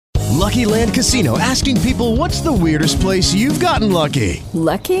Lucky Land Casino, asking people, what's the weirdest place you've gotten lucky?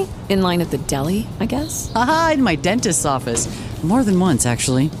 Lucky? In line at the deli, I guess? Aha, in my dentist's office. More than once,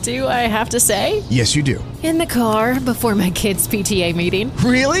 actually. Do I have to say? Yes, you do. In the car before my kids' PTA meeting.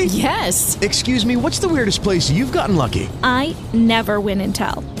 Really? Yes. Excuse me, what's the weirdest place you've gotten lucky? I never win and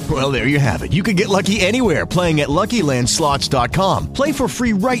tell. Well, there you have it. You can get lucky anywhere, playing at LuckyLandSlots.com. Play for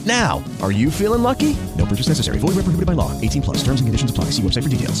free right now. Are you feeling lucky? No purchase necessary. Void where prohibited by law. 18 plus. Terms and conditions apply. See website for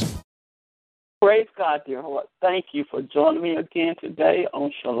details. Praise God, dear Lord. Thank you for joining me again today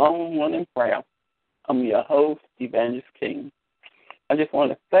on Shalom Morning Prayer. I'm your host, Evangelist King. I just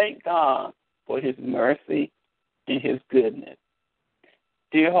want to thank God for his mercy and his goodness.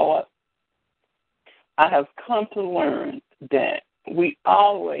 Dear Lord, I have come to learn that we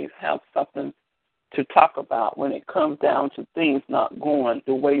always have something to talk about when it comes down to things not going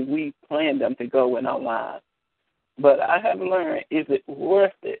the way we plan them to go in our lives. But I have learned, is it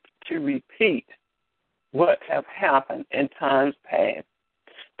worth it to repeat what has happened in times past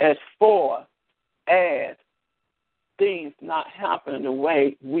as far as things not happening the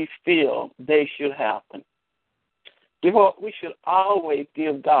way we feel they should happen? Because we should always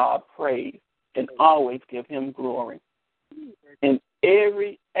give God praise and always give him glory in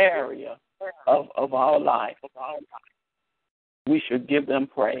every area of our life. We should give them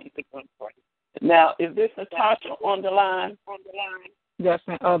praise. Now, is this Natasha on the line? Yes,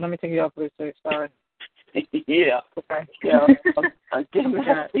 ma'am. Oh, let me take you off, please. Sorry. Yeah. Okay. Yeah. I'm giving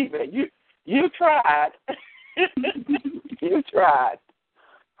that feedback. You tried. You tried.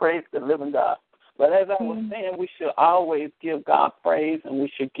 Praise the living God. But as I was saying, we should always give God praise and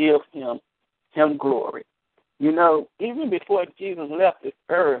we should give him glory. You know, even before Jesus left this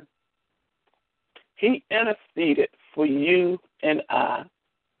earth, he interceded for you and I.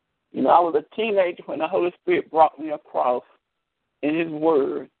 You know, I was a teenager when the Holy Spirit brought me across in his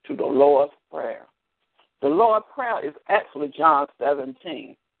word to the Lord's Prayer. The Lord's Prayer is actually John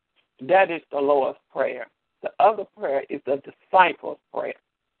 17. That is the Lord's Prayer. The other prayer is the disciples' prayer.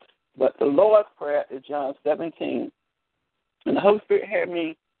 But the Lord's Prayer is John 17. And the Holy Spirit had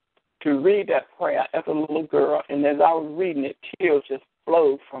me to read that prayer as a little girl. And as I was reading it, tears just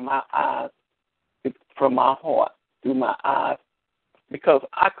flowed from my eyes, from my heart, through my eyes, because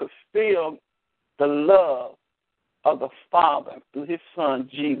I could feel the love of the Father through his Son,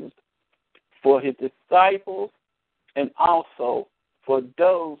 Jesus, for his disciples and also for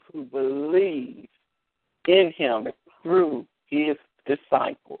those who believe in him through his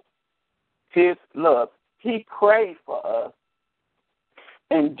disciples. His love. He prayed for us.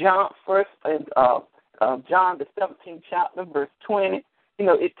 In John the 17th chapter, verse 20, you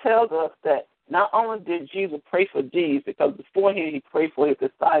know, it tells us that not only did Jesus pray for these, because beforehand he prayed for his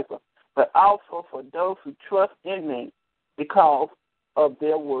disciples, but also for those who trust in me because of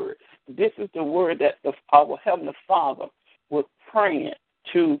their word. This is the word that our Heavenly Father was praying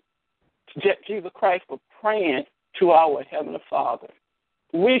to, Jesus Christ was praying to our Heavenly Father.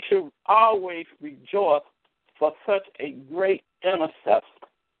 We should always rejoice for such a great intercessor.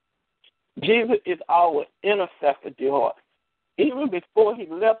 Jesus is our intercessor, dear Lord. Even before he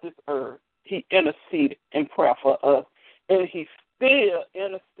left this earth, he interceded in prayer for us, and he still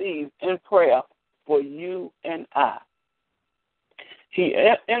intercedes in prayer for you and I. He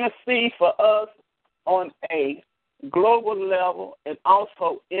intercedes for us on a global level and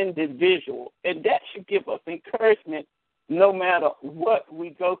also individual, and that should give us encouragement no matter what we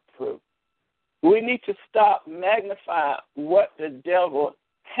go through. We need to stop magnifying what the devil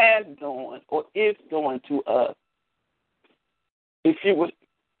has done or is doing to us. If you would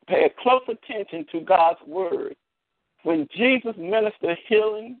pay close attention to God's word, when Jesus ministered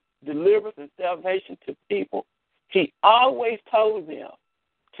healing, deliverance, and salvation to people, he always told them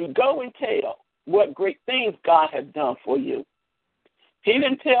to go and tell what great things God has done for you. He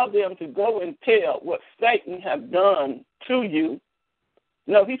didn't tell them to go and tell what Satan has done to you.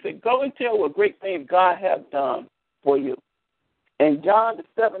 No, he said, go and tell what great things God has done for you. In John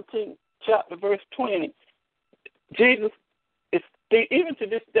the 17th chapter, verse 20, Jesus is, even to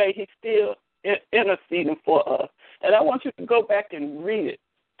this day, he's still interceding for us. And I want you to go back and read it.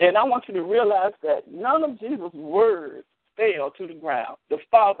 And I want you to realize that none of Jesus' words fell to the ground. The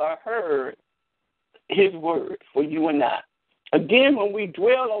Father heard his word for you and I. Again, when we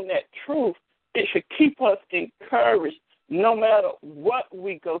dwell on that truth, it should keep us encouraged no matter what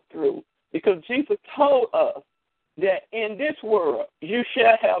we go through. Because Jesus told us that in this world you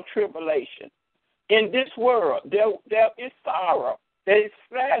shall have tribulation. In this world there is sorrow, there is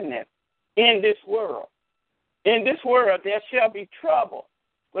sadness in this world. In this world there shall be trouble.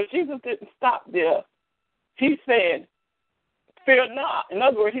 But Jesus didn't stop there. He said, Fear not. In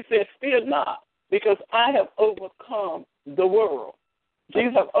other words, he says, fear not, because I have overcome the world.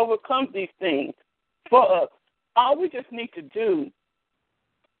 Jesus has overcome these things for us. All we just need to do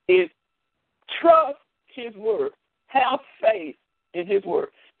is trust his word. Have faith in his word.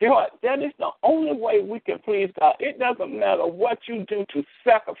 That is the only way we can please God. It doesn't matter what you do to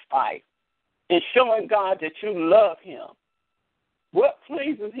sacrifice in showing God that you love him. What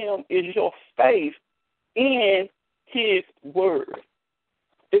pleases him is your faith in his word.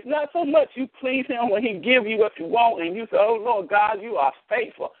 It's not so much you please him when he gives you what you want and you say, oh, Lord God, you are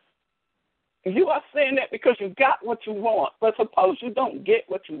faithful. You are saying that because you got what you want. But suppose you don't get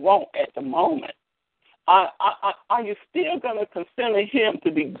what you want at the moment. Are you still going to consider him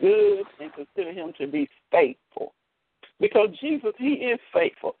to be good and consider him to be faithful? Because Jesus, he is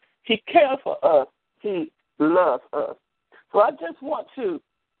faithful. He cares for us. He loves us. So I just want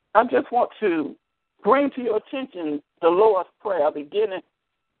to bring to your attention the Lord's Prayer, beginning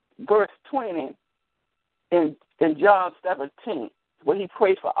verse 20 in John 17, where he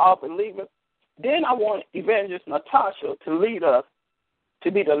prays for all believers. Then I want Evangelist Natasha to lead us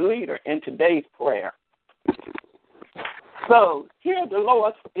to be the leader in today's prayer. So here the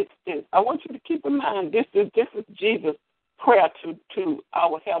Lord is. I want you to keep in mind this is Jesus' prayer to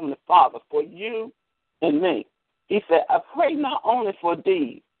our Heavenly Father for you and me. He said, I pray not only for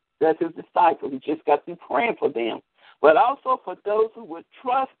these, that's his disciples, he just got to be praying for them, but also for those who would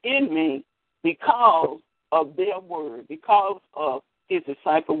trust in me because of their word, because of his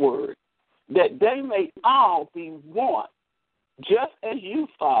disciple word, that they may all be one, just as you,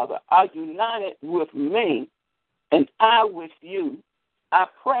 Father, are united with me and I with you. I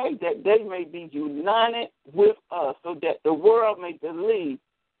pray that they may be united with us so that the world may believe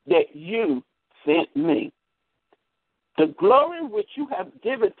that you sent me. The glory which you have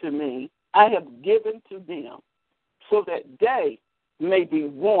given to me, I have given to them, so that they may be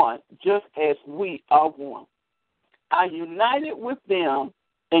one, just as we are one. I united with them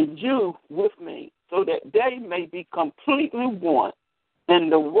and you with me, so that they may be completely one,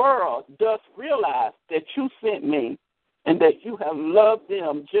 and the world does realize that you sent me and that you have loved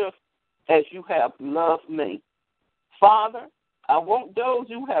them just as you have loved me. Father, I want those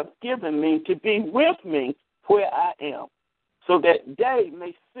you have given me to be with me where I am, so that they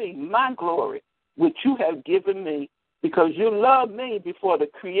may see my glory, which you have given me, because you loved me before the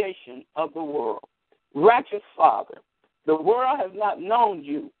creation of the world. Righteous Father, the world has not known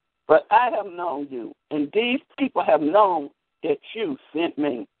you, but I have known you, and these people have known that you sent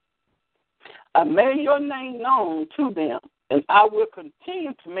me. I made your name known to them, and I will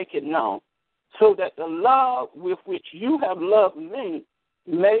continue to make it known, so that the love with which you have loved me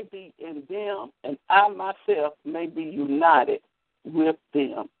may be in them, and I myself may be united with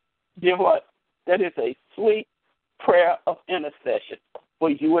them. You know what? That is a sweet prayer of intercession for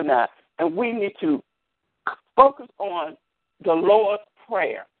you and I. And we need to focus on the Lord's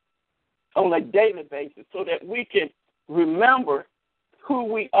Prayer on a daily basis so that we can remember who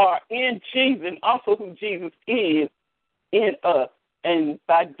we are in Jesus and also who Jesus is in us. And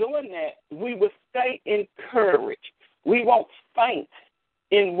by doing that, we will stay encouraged. We won't faint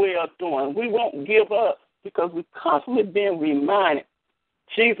in well-doing. We won't give up because we're constantly being reminded,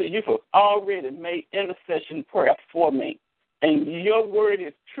 Jesus, you have already made intercession prayer for me. And your word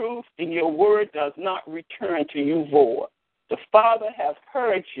is truth, and your word does not return to you void. The Father has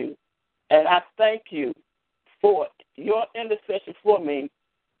heard you, and I thank you for your intercession for me,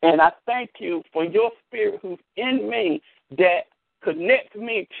 and I thank you for your spirit who's in me that connects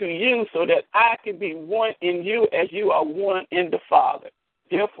me to you so that I can be one in you as you are one in the Father.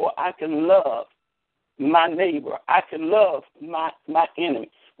 Therefore, I can love my neighbor. I can love my enemy.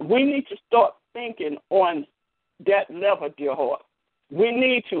 We need to start thinking on that level, dear heart. We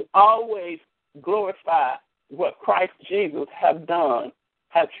need to always glorify what Christ Jesus has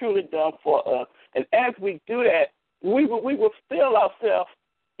truly done for us. And as we do that, we will feel ourselves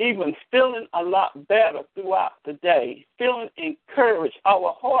even feeling a lot better throughout the day, feeling encouraged.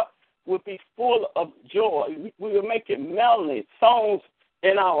 Our heart will be full of joy. We will make it melody, songs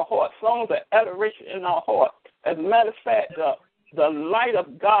in our heart, songs of adoration in our heart. As a matter of fact, the light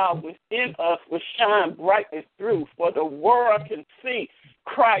of God within us will shine brightly through, for the world can see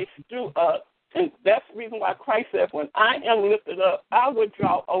Christ through us. And that's the reason why Christ said, when I am lifted up, I will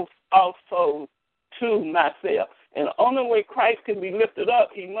draw all souls to myself. And the only way Christ can be lifted up,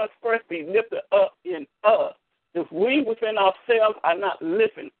 he must first be lifted up in us. If we within ourselves are not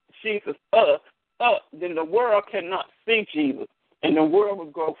lifting Jesus up, then the world cannot see Jesus, and the world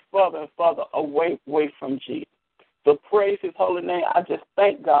will go further and further away from Jesus. So praise his holy name. I just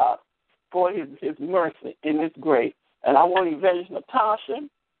thank God for his mercy and his grace. And I want Evangelist Natasha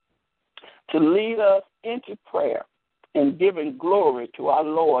to lead us into prayer and giving glory to our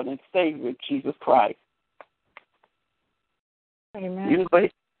Lord and Savior, Jesus Christ. Amen. You go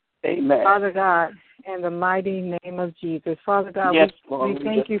ahead. Amen. Father God, in the mighty name of Jesus, Father God, yes, we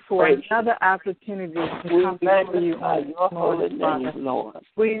thank you for another opportunity to come before you on this morning, Father. Lord.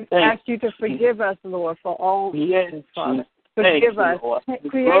 We ask you to forgive us, Lord, for all sins, Father. Forgive us,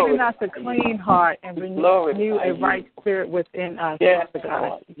 creating us a clean heart and renew a right spirit within us, Father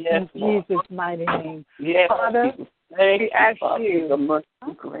God. In Jesus' mighty name. Father, we ask you,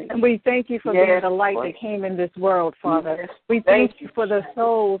 and we thank you for being the light that came in this world, Father. We thank you for the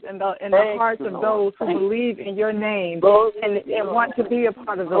souls and the hearts of those who believe in your name and want to be a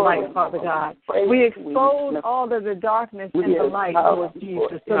part of the light, Father God. We expose all of the darkness and the light, Lord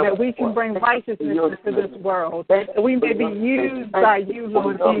Jesus, so that we can bring righteousness into this world, that we may be used by you,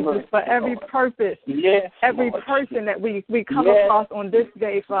 Lord Jesus, for every purpose, every person that we come across on this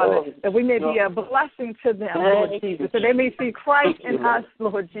day, Father, that we may be a blessing to them, Lord Jesus. So they may see Christ in us,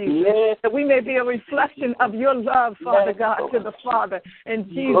 Lord Jesus. That we may be a reflection of your love, Father God, to the Father. In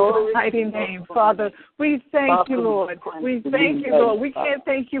Jesus' mighty name, Father, we thank you, Lord. We thank you, Lord. We can't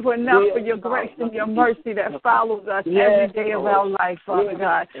thank you enough for your grace and your mercy that follows us every day of our life, Father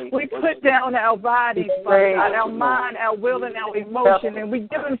God. We put down our bodies, Father God, our mind, our will, and our emotion, and we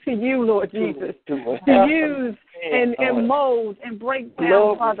give them to you, Lord Jesus, to use and mold and break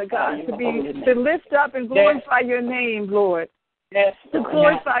down, Father God, to lift up and glorify your name, Lord. To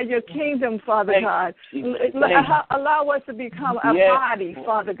glorify your kingdom, Father God. Allow us to become a body,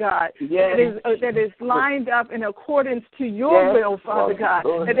 Father God, that is lined up in accordance to your will, Father God.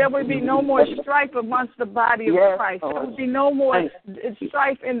 That there would be no more strife amongst the body of Christ. There would be no more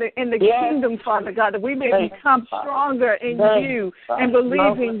strife in the kingdom, Father God, that we may become stronger in you and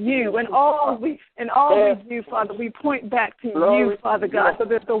believe in you. And all we do, Father, we point back to you, Father God, so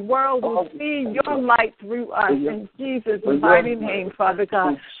that the world will see your light through us. In Jesus' mighty name, Father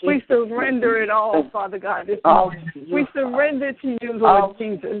God. We surrender it all, Father God, this morning. We surrender to you, Lord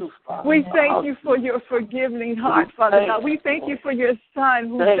Jesus. We thank you for your forgiving heart, Father God. We thank you for your Son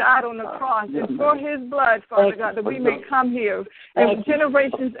who died on the cross and for his blood, Father God, that we may come here and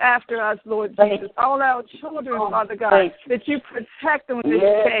generations after us, Lord Jesus. All our children, Father God, that you protect them this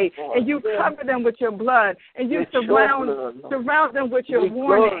day and you cover them with your blood and you surround them with your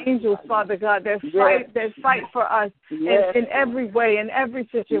warring angels, Father God, that fight for us in every way, in every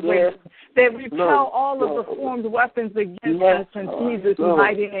situation. They repel all of the formed weapons against us in Jesus'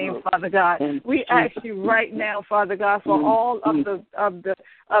 mighty name, Father God. We ask you right now, Father God, for all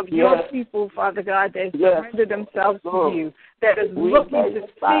of your people, Father God, that surrender themselves to you, that is looking to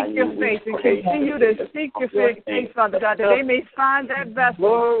seek your face and continue to seek your face, Father God, that they may find that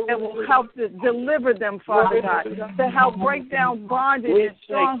vessel that will help to deliver them, Father God, to help break down bondage and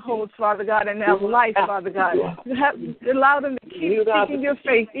strongholds, Father God, in their life, Father God. Allow them to keep seeking your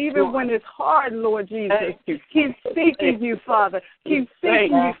face even when it's hard, Lord Jesus. Keep seeking you, Father. Keep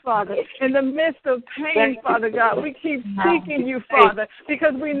seeking you, Father. In the midst of pain, Father God, we keep seeking you, Father,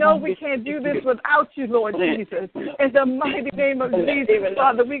 because we know we can't do this without you, Lord Jesus. In the mighty name of Jesus,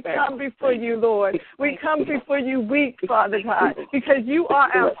 Father, we come before you, Lord. We come before you weak, Father God, because you are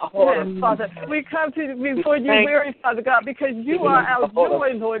our strength, Father. We come before you weary, Father God, because you are our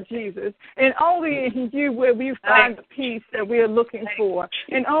joy, Lord Jesus. And only in you where we find the peace that we are looking for.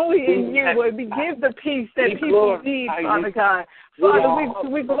 And only in you where we give the peace that people need, Father God. Father,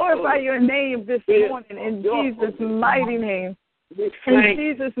 we glorify your name this morning in Jesus' mighty name. In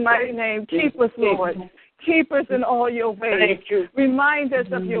Jesus' mighty name, keep us, Lord. Keep us in all your ways. Remind us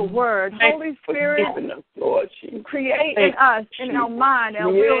of your word. Holy Spirit, create in us, in our mind,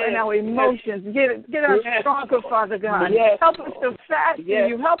 our will, and our emotions. Get us stronger, Father God. Help us to fast in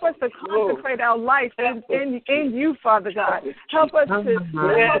you. Help us to consecrate our life in you, Father God. Help us to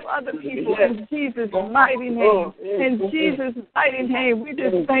help other people in Jesus' mighty name. In Jesus' mighty name, we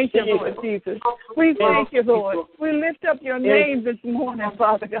just thank you, Lord Jesus. We thank you, Lord. We lift up your name this morning,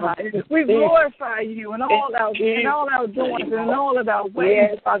 Father God. We glorify you and all our doings and all of our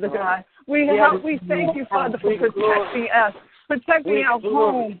ways, Father God. We thank you, Father, for protecting us, protecting our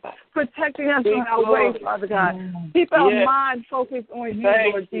home, protecting us on our way, Father God. Keep our mind focused on you,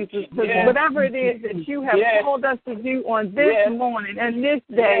 Lord Jesus, because whatever it is that you have called us to do on this morning and this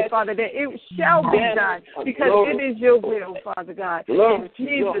day, Father, that it shall be done because it is your will, Father God. In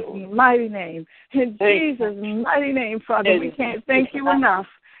Jesus' mighty name. In Jesus' mighty name, Father, we can't thank you enough.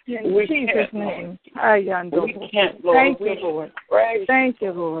 In Jesus' name. Thank you, Lord. Thank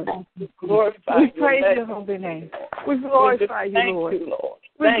you, Lord. We praise your holy name. We glorify you, Lord.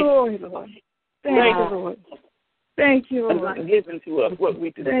 We glorify you, Lord. Thank you, Lord. Thank you, and Lord. not giving to us what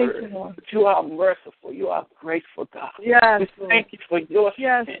we deserve. But you are merciful. You are graceful, God. Yes, we thank you for your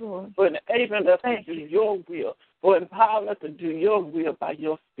yes, strength, Lord. for enabling us to do your will, for empowering us to do your will by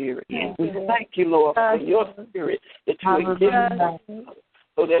your Spirit. Yes, we thank you, Lord, for your Spirit that you have given us,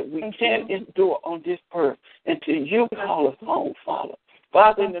 so that we can endure on this earth until you call us home, Father.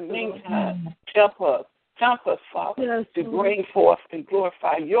 Father, in the meantime, help us, Father, to bring forth and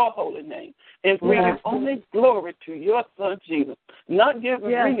glorify your holy name and bring only glory to your Son, Jesus. Not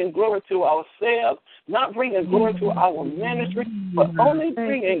bringing glory to ourselves, not bringing glory to our ministry, but only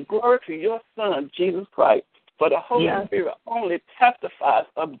bringing glory to your Son, Jesus Christ. For the Holy Spirit only testifies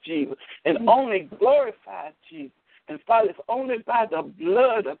of Jesus and only glorifies Jesus. And Father, it's only by the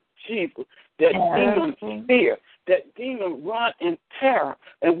blood of Jesus that demons fear, that demons run in terror.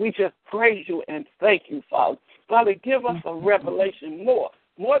 And we just praise you and thank you, Father. Father, give us a revelation more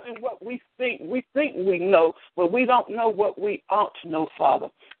than what we think. We think we know, but we don't know what we ought to know, Father.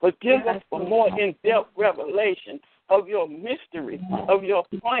 But give us a more in-depth revelation of your mystery, of your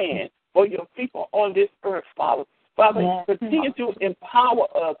plan for your people on this earth, Father. Father, continue to empower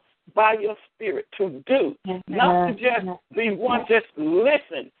us by your Spirit to do, not to just be one, just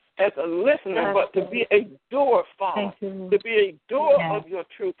listen as a listener, but to be a doer, Father, to be a doer of your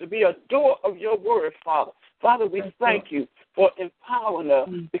truth, to be a doer of your word, Father. Father, we thank you for empowering us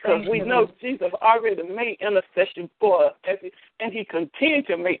because we know Jesus already made intercession for us, and he continued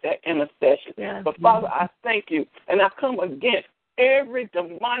to make that intercession. But, Father, I thank you, and I come against every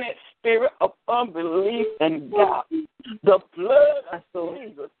demonic spirit of unbelief and doubt. The blood of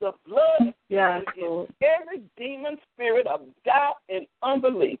Jesus, the blood of Jesus, every demon spirit of doubt and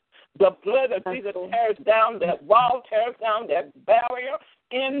unbelief, the blood of Jesus tears down that wall, tears down that barrier.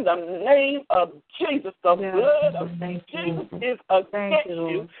 In the name of Jesus, the blood of Jesus is against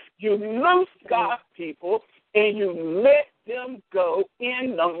you. You loose God's people and you let them go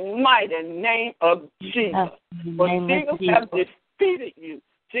in the mighty name of Jesus. For Jesus has defeated you.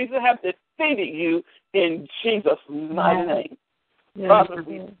 Jesus has defeated you in Jesus' mighty name. Father,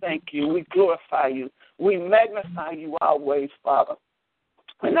 we thank you. We glorify you. We magnify you always, Father.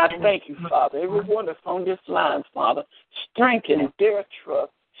 And I thank you, Father. Everyone that's on this line, Father, strengthen their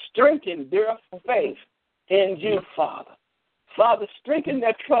trust, strengthen their faith in you, Father. Father, strengthen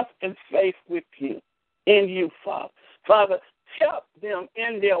their trust and faith with you, in you, Father. Father, help them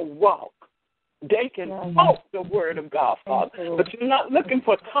in their walk. They can talk the word of God, Father. But you're not looking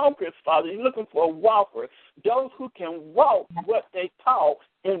for talkers, Father. You're looking for walkers, those who can walk what they talk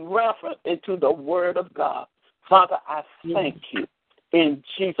in reference into the word of God. Father, I thank you in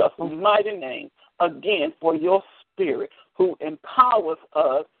Jesus' mighty name, again, for your Spirit who empowers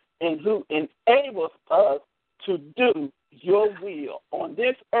us and who enables us to do your will on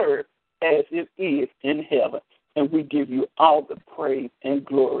this earth as it is in heaven. And we give you all the praise and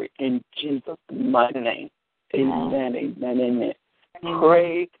glory in Jesus' mighty name. Amen, amen, amen.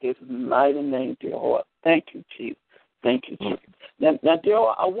 Praise his mighty name, dear Lord. Thank you, Jesus. Thank you, Jesus. Now, dear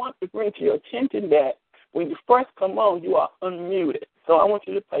Lord, I want to bring to your attention that when you first come on, you are unmuted. So I want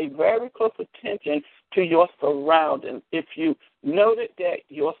you to pay very close attention to your surroundings. If you noted that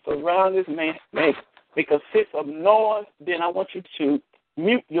your surroundings may consist of noise, then I want you to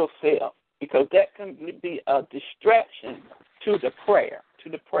mute yourself, because that can be a distraction to the prayer,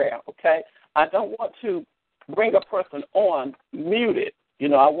 okay? I don't want to bring a person on muted. You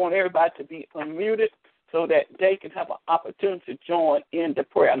know, I want everybody to be unmuted so that they can have an opportunity to join in the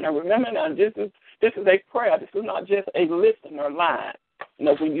prayer. Now, remember, this is a prayer. This is not just a listener line. You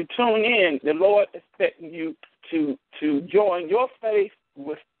know, when you tune in, the Lord is expecting you to join your faith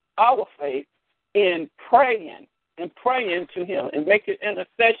with our faith in praying to him and make an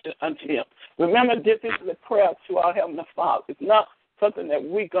intercession unto him. Remember, this is a prayer to our Heavenly Father. It's not something that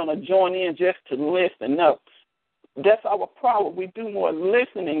we're going to join in just to listen. No, that's our problem. We do more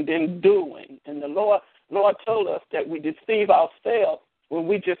listening than doing. And the Lord told us that we deceive ourselves when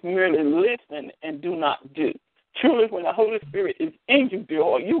we just merely listen and do not do. Truly, when the Holy Spirit is in you, dear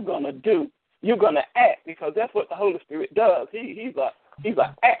Lord, you're going to do. You're going to act, because that's what the Holy Spirit does. He's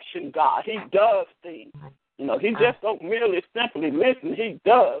an action God. He does things. You know, he just don't merely simply listen. He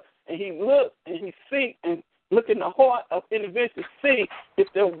does. And he looks and he seeks and look in the heart of individuals to see if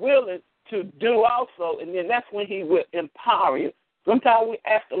they're willing to do also. And then that's when he will empower you. Sometimes we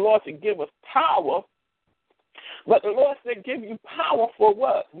ask the Lord to give us power, but the Lord said, give you power for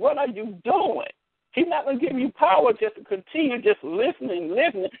what? What are you doing? He's not going to give you power just to continue just listening.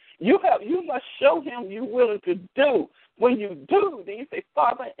 You must show him you're willing to do. When you do, then you say,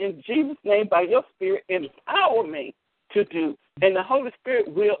 Father, in Jesus' name, by your Spirit, empower me to do. And the Holy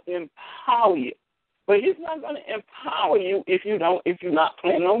Spirit will empower you. But he's not going to empower you if you're not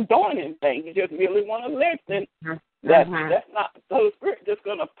planning on doing anything. You just really want to listen. That's not the Holy Spirit just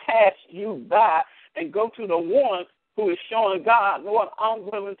going to pass you by and go to the one who is showing God, Lord, I'm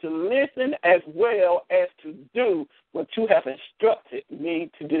willing to listen as well as to do what you have instructed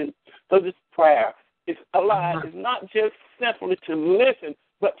me to do. So this prayer is alive. It's not just simply to listen,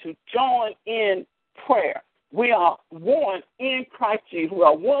 but to join in prayer. We are one in Christ Jesus. We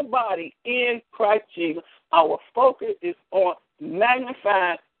are one body in Christ Jesus. Our focus is on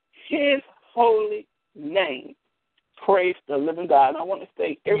magnifying his holy name. Praise the living God. And I want to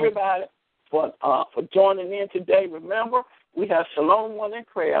thank everybody for joining in today. Remember, we have Shalom Morning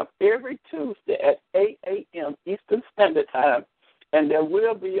Prayer every Tuesday at 8 a.m. Eastern Standard Time. And there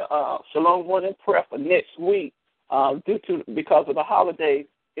will be Shalom Morning Prayer for next week because of the holidays.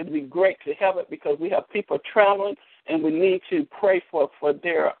 It would be great to have it because we have people traveling, and we need to pray for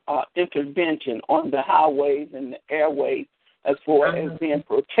their intervention on the highways and the airways as far as being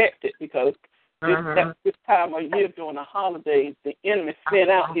protected, because this time of year during the holidays, the enemy sent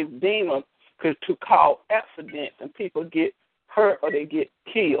out his demons to cause accidents, and people get hurt or they get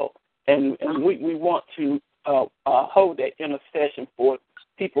killed. And we want to hold that intercession for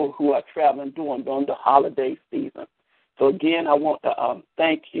people who are traveling during the holiday season. So, again, I want to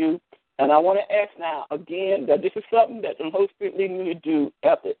thank you. And I want to ask now, again, that this is something that the Holy Spirit leads me to do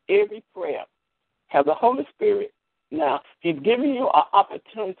after every prayer. Have the Holy Spirit now. He's giving you an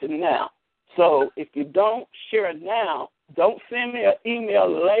opportunity now. So if you don't share it now, don't send me an email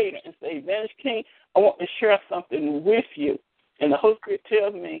later and say, Evangelist King, I want to share something with you. And the Holy Spirit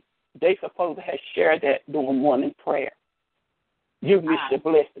tells me they're supposed to have shared that during morning prayer. You miss the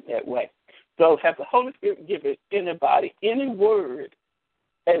blessing that way. So have the Holy Spirit give it anybody any word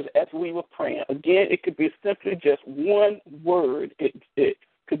as we were praying. Again, it could be simply just one word. It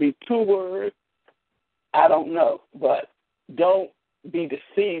could be 2 words. I don't know. But don't be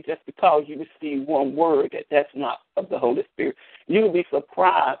deceived just because you receive one word that's not of the Holy Spirit. You'll be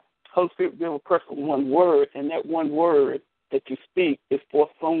surprised. Holy Spirit will give a person one word, and that one word that you speak is for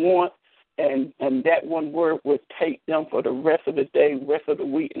someone, and that one word will take them for the rest of the day, rest of the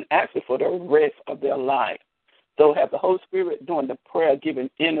week, and actually for the rest of their life. So have the Holy Spirit during the prayer giving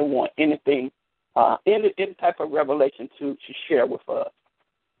anyone anything, any type of revelation to share with us.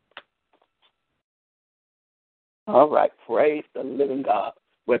 All right, praise the living God.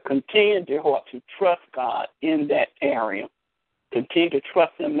 Well, continue, dear heart, to trust God in that area. Continue to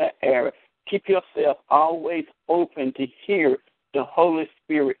trust in that area. Keep yourself always open to hear the Holy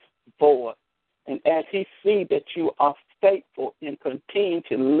Spirit's voice. And as he sees that you are faithful and continue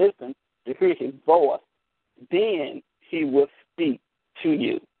to listen to hear his voice, then he will speak to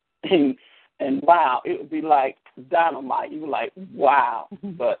you. And wow, it would be like dynamite. You're like, wow.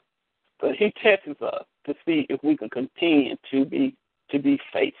 But he tests us to see if we can continue to be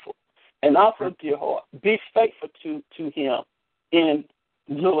faithful. And also, dear heart, be faithful to him in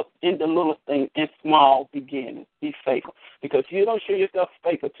the little things, in small beginnings. Be faithful. Because if you don't show yourself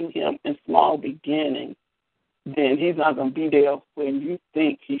faithful to him in small beginnings, then he's not going to be there when you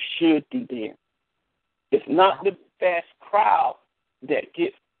think he should be there. It's not the vast crowd that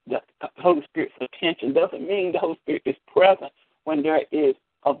gets the Holy Spirit's attention. Doesn't mean the Holy Spirit is present when there is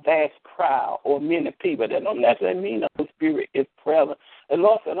a vast crowd or many people. That don't necessarily mean the Holy Spirit is present. The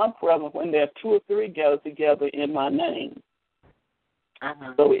Lord said, I'm present when there are 2 or 3 gathered together in my name.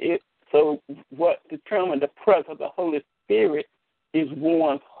 So what determines the presence of the Holy Spirit is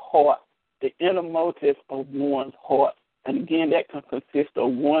one's heart, the inner motive of one's heart. And again, that can consist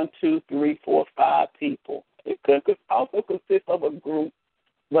of 1, 2, 3, 4, 5 people. It could also consist of a group,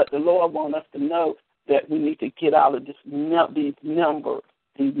 but the Lord wants us to know that we need to get out of these numbers.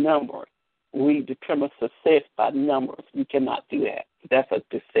 We determine success by numbers. We cannot do that. That's a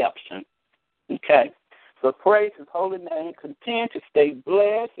deception. Okay? So praise his holy name. Continue to stay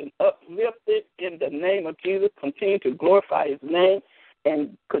blessed and uplifted in the name of Jesus. Continue to glorify his name,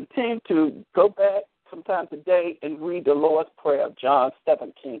 and continue to go back sometime today and read the Lord's Prayer, John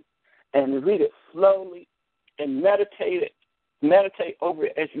 17, and read it slowly and meditate over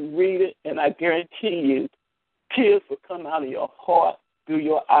it as you read it, and I guarantee you tears will come out of your heart through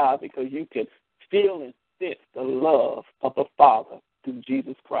your eyes, because you can feel and sense the love of the Father through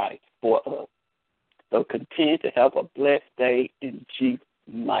Jesus Christ for us. So continue to have a blessed day in Jesus'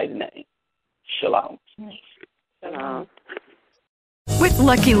 mighty name. Shalom. Shalom. With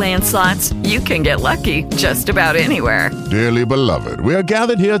Lucky Land Slots, you can get lucky just about anywhere. Dearly beloved, we are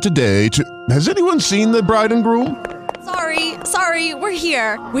gathered here today to... Has anyone seen the bride and groom? Sorry, we're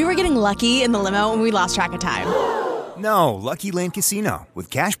here. We were getting lucky in the limo and we lost track of time. No, Lucky Land Casino, with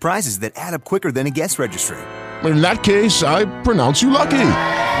cash prizes that add up quicker than a guest registry. In that case, I pronounce you lucky.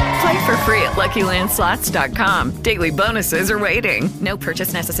 Play for free at LuckyLandSlots.com. Daily bonuses are waiting. No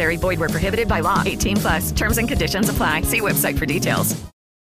purchase necessary. Void where prohibited by law. 18+. Terms and conditions apply. See website for details.